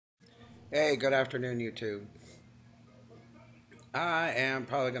Hey, good afternoon, YouTube. I am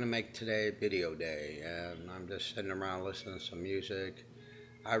probably going to make today video day, and I'm just sitting around listening to some music.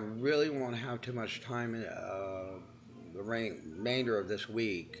 I really won't have too much time in the remainder of this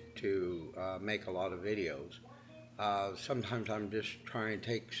week to make a lot of videos. Sometimes I'm just trying to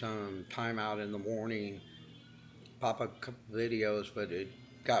take some time out in the morning, pop a couple videos, but it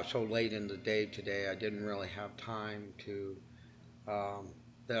got so late in the day today, I didn't really have time to, um,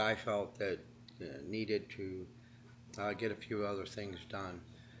 that I felt that needed to get a few other things done.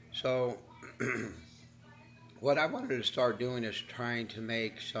 So, what I wanted to start doing is trying to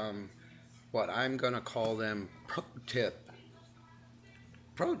make some what I'm going to call them pro tip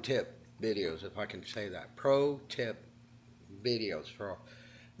videos, if I can say that. Pro tip videos for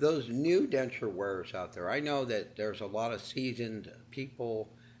those new denture wearers out there. I know that there's a lot of seasoned people,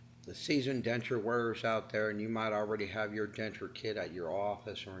 the seasoned denture wearers out there, and you might already have your denture kit at your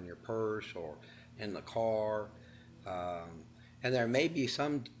office or in your purse or in the car. Um, and there may be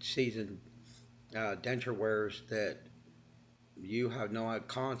some seasoned denture wearers that you have no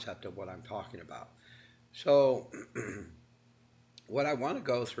concept of what I'm talking about. So, what I want to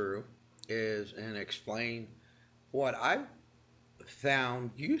go through is and explain what I found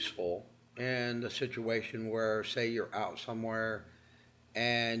useful in the situation where, say, you're out somewhere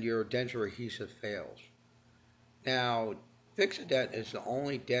and your denture adhesive fails. Now, Fix-A-Dent is the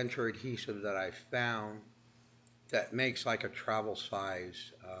only denture adhesive that I found that makes like a travel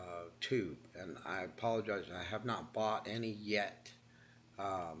size tube. And I apologize, I have not bought any yet,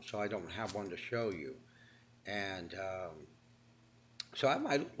 so I don't have one to show you. And so I have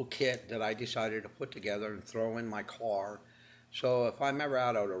my little kit that I decided to put together and throw in my car. So if I'm ever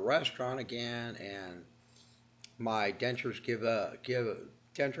out at a restaurant again and my dentures give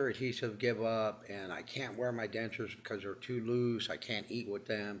denture adhesive give up, and I can't wear my dentures because they're too loose, I can't eat with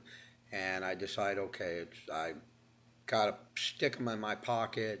them, and I decide, okay, I gotta stick them in my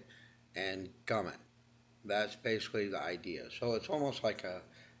pocket and gum it. That's basically the idea. So it's almost like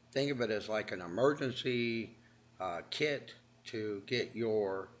think of it as like an emergency kit to get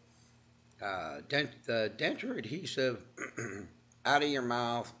your the denture adhesive out of your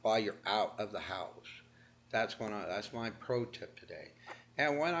mouth while you're out of the house. That's my pro tip today.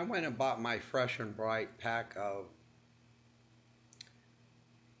 And when I went and bought my Fresh and Bright pack of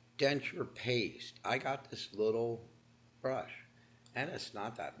denture paste, I got this little brush, and it's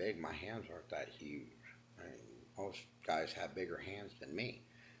not that big. My hands aren't that huge. I mean, most guys have bigger hands than me.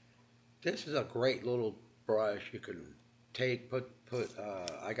 This is a great little brush. You can put.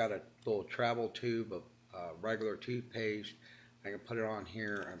 I got a little travel tube of regular toothpaste. I can put it on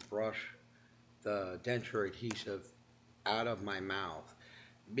here and brush the denture adhesive out of my mouth.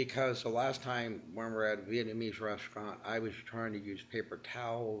 Because the last time when we were at a Vietnamese restaurant, I was trying to use paper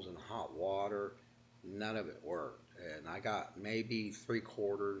towels and hot water. None of it worked. And I got maybe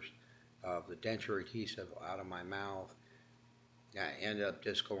 3/4 of the denture adhesive out of my mouth. I ended up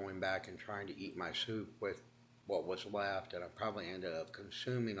just going back and trying to eat my soup with what was left, and I probably ended up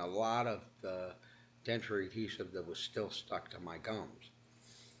consuming a lot of the denture adhesive that was still stuck to my gums.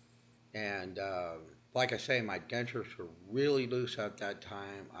 And like I say, my dentures were really loose at that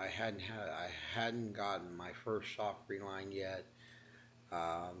time. I hadn't gotten my first soft reline yet.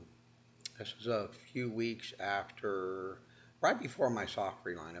 Um, this was a few weeks after, right before my soft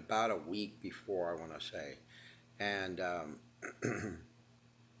reline, about a week before, I want to say. And I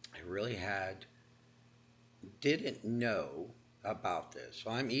really didn't know about this. So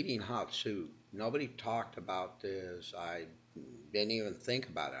I'm eating hot soup. Nobody talked about this. I didn't even think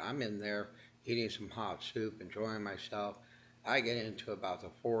about it. I'm in there eating some hot soup, enjoying myself. I get into about the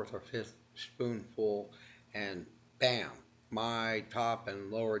fourth or fifth spoonful, and bam, my top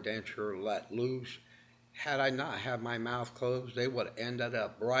and lower denture let loose. Had I not had my mouth closed, they would have ended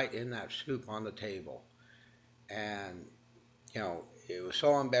up right in that soup on the table. And it was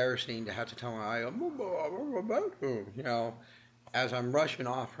so embarrassing to have to tell my wife, as I'm rushing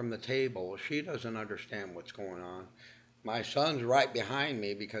off from the table. She doesn't understand what's going on. My son's right behind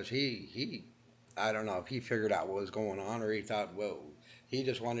me because I don't know if he figured out what was going on or he thought, well, he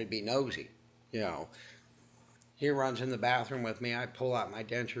just wanted to be nosy. You know, he runs in the bathroom with me. I pull out my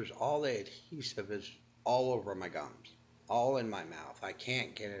dentures. All the adhesive is all over my gums, all in my mouth. I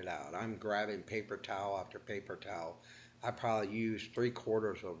can't get it out. I'm grabbing paper towel after paper towel. I probably used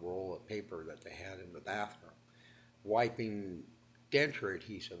 3/4 of a roll of paper that they had in the bathroom, wiping denture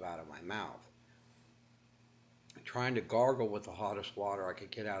adhesive out of my mouth, trying to gargle with the hottest water I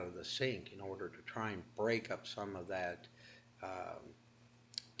could get out of the sink in order to try and break up some of that um,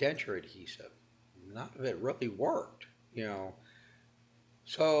 denture adhesive. None of it really worked.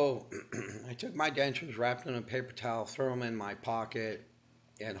 So I took my dentures, wrapped them in a paper towel, threw them in my pocket,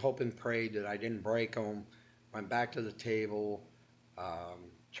 and hope and prayed that I didn't break them. Went back to the table,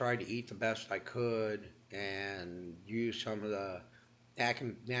 tried to eat the best I could, and used some of the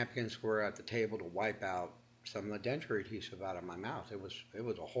napkins were at the table to wipe out some of the denture adhesive out of my mouth. It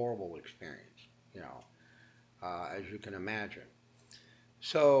was a horrible experience, you know, as you can imagine.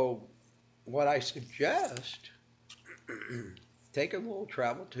 So what I suggest, take a little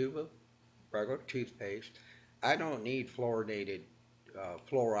travel tube of regular toothpaste. I don't need fluoride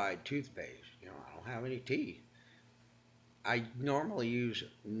toothpaste. You know, I don't have any teeth. I normally use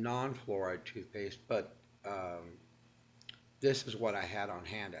non-fluoride toothpaste, but this is what I had on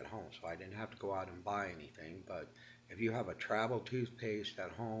hand at home, so I didn't have to go out and buy anything. But if you have a travel toothpaste at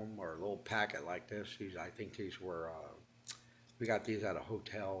home or a little packet like this, I think these were we got these at a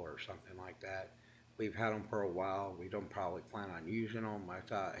hotel or something like that. We've had them for a while. We don't probably plan on using them. I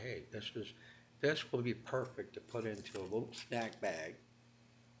thought, hey, this will be perfect to put into a little snack bag.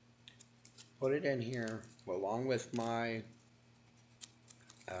 Put it in here along with my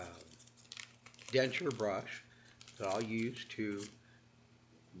uh, denture brush that I'll use to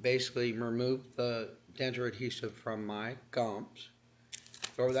basically remove the denture adhesive from my gums.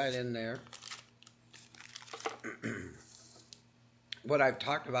 Throw that in there. What I've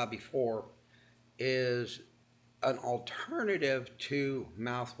talked about before is an alternative to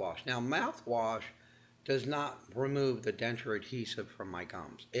mouthwash. Now, mouthwash does not remove the denture adhesive from my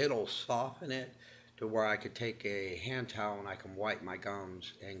gums. It'll soften it to where I could take a hand towel and I can wipe my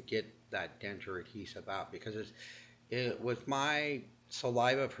gums and get that denture adhesive out, because with my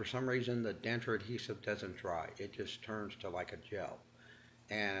saliva, for some reason, the denture adhesive doesn't dry. It just turns to like a gel.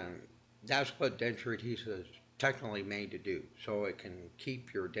 And that's what denture adhesive is technically made to do, so it can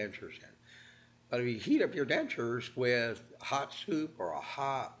keep your dentures in. But if you heat up your dentures with hot soup or a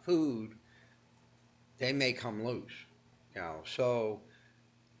hot food, they may come loose. You know, so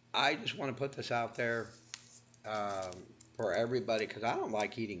I just want to put this out there um, for everybody, because I don't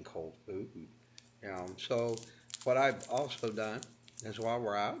like eating cold food. You know, so what I've also done is, while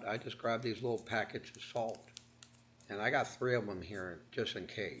we're out, I just grab these little packets of salt, and I got 3 of them here just in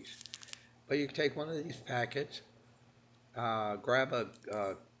case. But you can take one of these packets, grab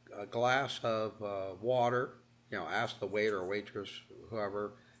a glass of water. You know, ask the waiter or waitress,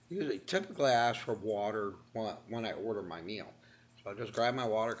 whoever. Usually, typically, I ask for water when I order my meal. So I just grab my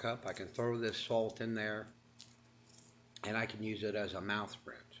water cup. I can throw this salt in there, and I can use it as a mouth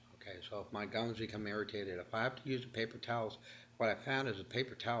rinse. Okay, so if my gums become irritated, if I have to use the paper towels, what I found is the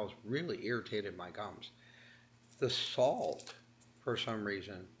paper towels really irritated my gums. The salt, for some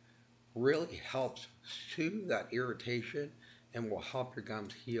reason, really helps soothe that irritation and will help your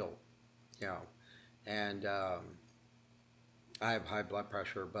gums heal. You know, and I have high blood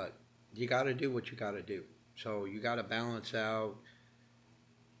pressure, but you got to do what you got to do. So you got to balance out,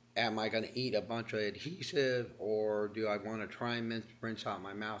 am I going to eat a bunch of adhesive, or do I want to try and rinse out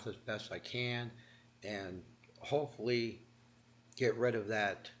my mouth as best I can and hopefully get rid of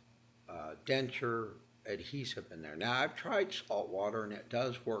that denture adhesive in there. Now, I've tried salt water and it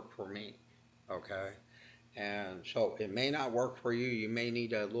does work for me, okay? And so it may not work for you. You may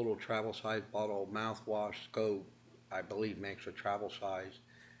need a little travel size bottle of mouthwash. Go, I believe, makes a travel size.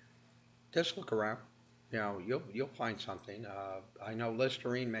 Just look around. You know, you'll find something. I know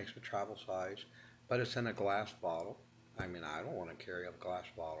Listerine makes a travel size, but it's in a glass bottle. I mean, I don't want to carry a glass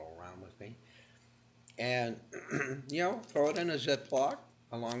bottle around with me. And you know, throw it in a Ziploc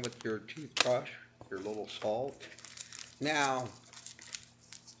along with your toothbrush, your little salt. Now,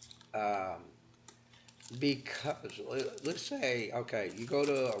 um, because let's say, okay, you go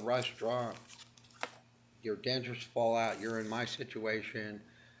to a restaurant, your dentures fall out. You're in my situation.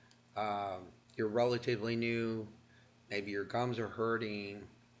 Um, you're relatively new. Maybe your gums are hurting.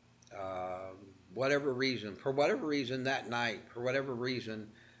 Um, for whatever reason that night, for whatever reason,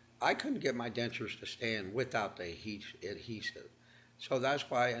 I couldn't get my dentures to stay in without the adhesive. So that's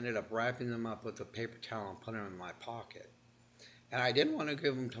why I ended up wrapping them up with a paper towel and putting them in my pocket. And I didn't want to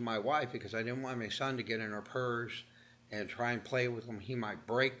give them to my wife because I didn't want my son to get in her purse and try and play with them. He might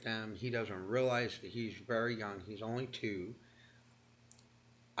break them. He doesn't realize that he's very young. He's only 2.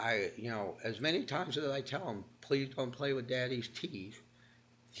 You know, as many times as I tell him, please don't play with daddy's teeth,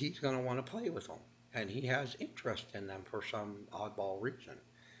 he's going to want to play with them. And he has interest in them for some oddball reason.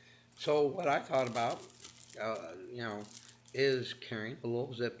 So what I thought about, you know, is carrying a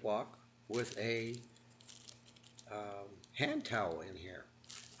little Ziploc with a hand towel in here.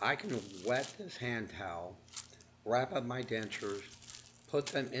 I can wet this hand towel, wrap up my dentures, put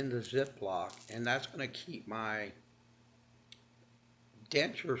them in the Ziploc, and that's going to keep my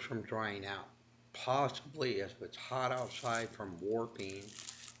dentures from drying out. Possibly if it's hot outside from warping,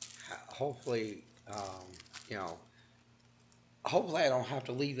 hopefully, you know, hopefully I don't have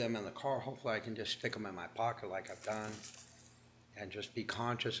to leave them in the car. Hopefully I can just stick them in my pocket like I've done and just be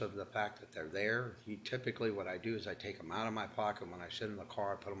conscious of the fact that they're there. Typically what I do is I take them out of my pocket when I sit in the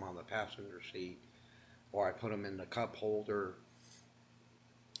car. I put them on the passenger seat, or I put them in the cup holder,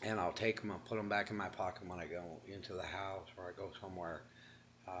 and I'll take them and put them back in my pocket when I go into the house or I go somewhere.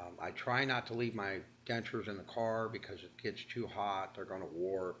 I try not to leave my dentures in the car because it gets too hot. They're going to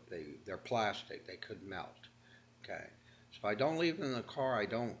warp. They're plastic. They could melt. Okay. So I don't leave them in the car. I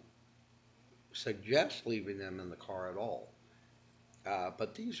don't suggest leaving them in the car at all.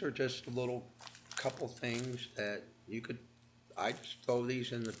 But these are just a little couple things that you could, I just throw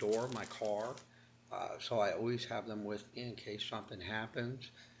these in the door of my car. So I always have them with me in case something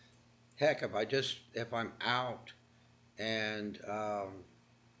happens. Heck, if I'm out and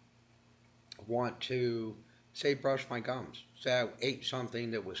want to, say, brush my gums. Say I ate something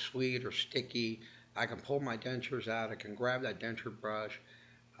that was sweet or sticky, I can pull my dentures out. I can grab that denture brush.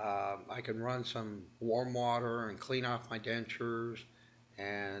 I can run some warm water and clean off my dentures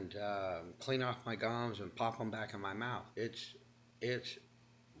and clean off my gums and pop them back in my mouth. It's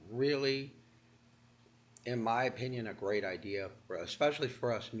really, in my opinion, a great idea, especially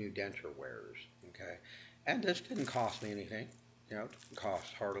for us new denture wearers. Okay, and this didn't cost me anything. You know, it didn't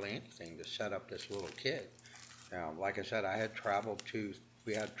cost hardly anything to set up this little kit. Now, like I said, I had travel tooth.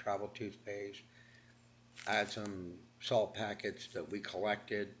 We had travel toothpaste. I had some salt packets that we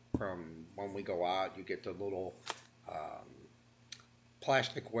collected from when we go out. You get the little um,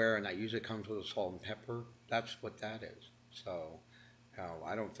 plasticware, and that usually comes with a salt and pepper. That's what that is. So,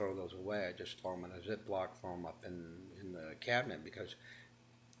 I don't throw those away. I just throw them in a Ziploc, throw them up in the cabinet because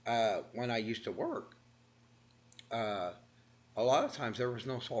when I used to work, uh, a lot of times there was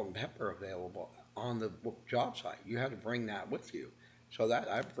no salt and pepper available on the job site. You had to bring that with you. So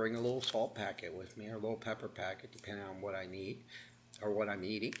that I bring a little salt packet with me or a little pepper packet depending on what I need or what I'm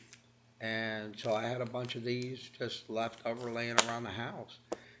eating. And so I had a bunch of these just left over laying around the house.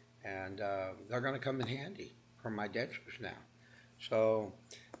 And they're going to come in handy for my dentures now. So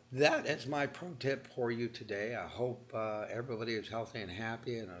that is my pro tip for you today. I hope everybody is healthy and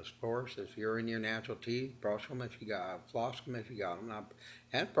happy. And of course, if you're in your natural teeth, brush them if you got, floss them if you got them, not,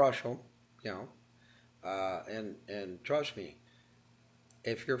 and brush them. You know, and trust me,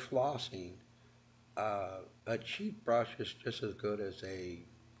 if you're flossing, a cheap brush is just as good as a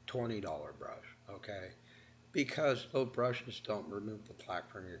 $20 brush. Okay, because those brushes don't remove the plaque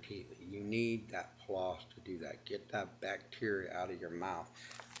from your teeth. You need that floss to do that. Get that bacteria out of your mouth.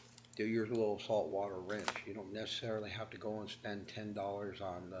 Do your little saltwater rinse. You don't necessarily have to go and spend $10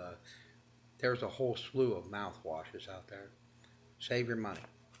 on the. There's a whole slew of mouthwashes out there. Save your money.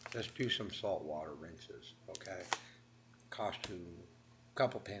 Just do some saltwater rinses, okay? Cost you a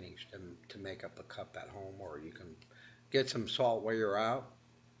couple pennies to make up a cup at home, or you can get some salt while you're out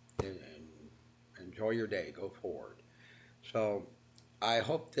and enjoy your day. Go forward. So I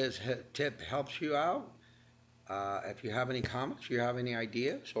hope this tip helps you out. If you have any comments, you have any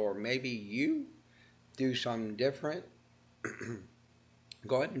ideas, or maybe you do something different,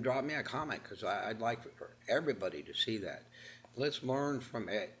 go ahead and drop me a comment because I'd like for everybody to see that. Let's learn from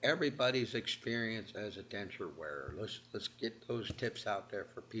everybody's experience as a denture wearer. Let's get those tips out there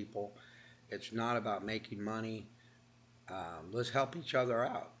for people. It's not about making money. Let's help each other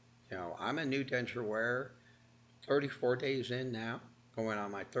out. You know, I'm a new denture wearer, 34 days in now, going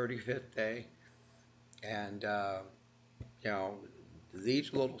on my 35th day, and you know,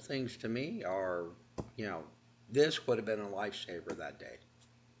 these little things to me are, you know, this would have been a lifesaver that day.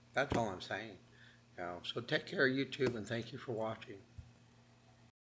 That's all I'm saying. You know, so take care of YouTube and thank you for watching.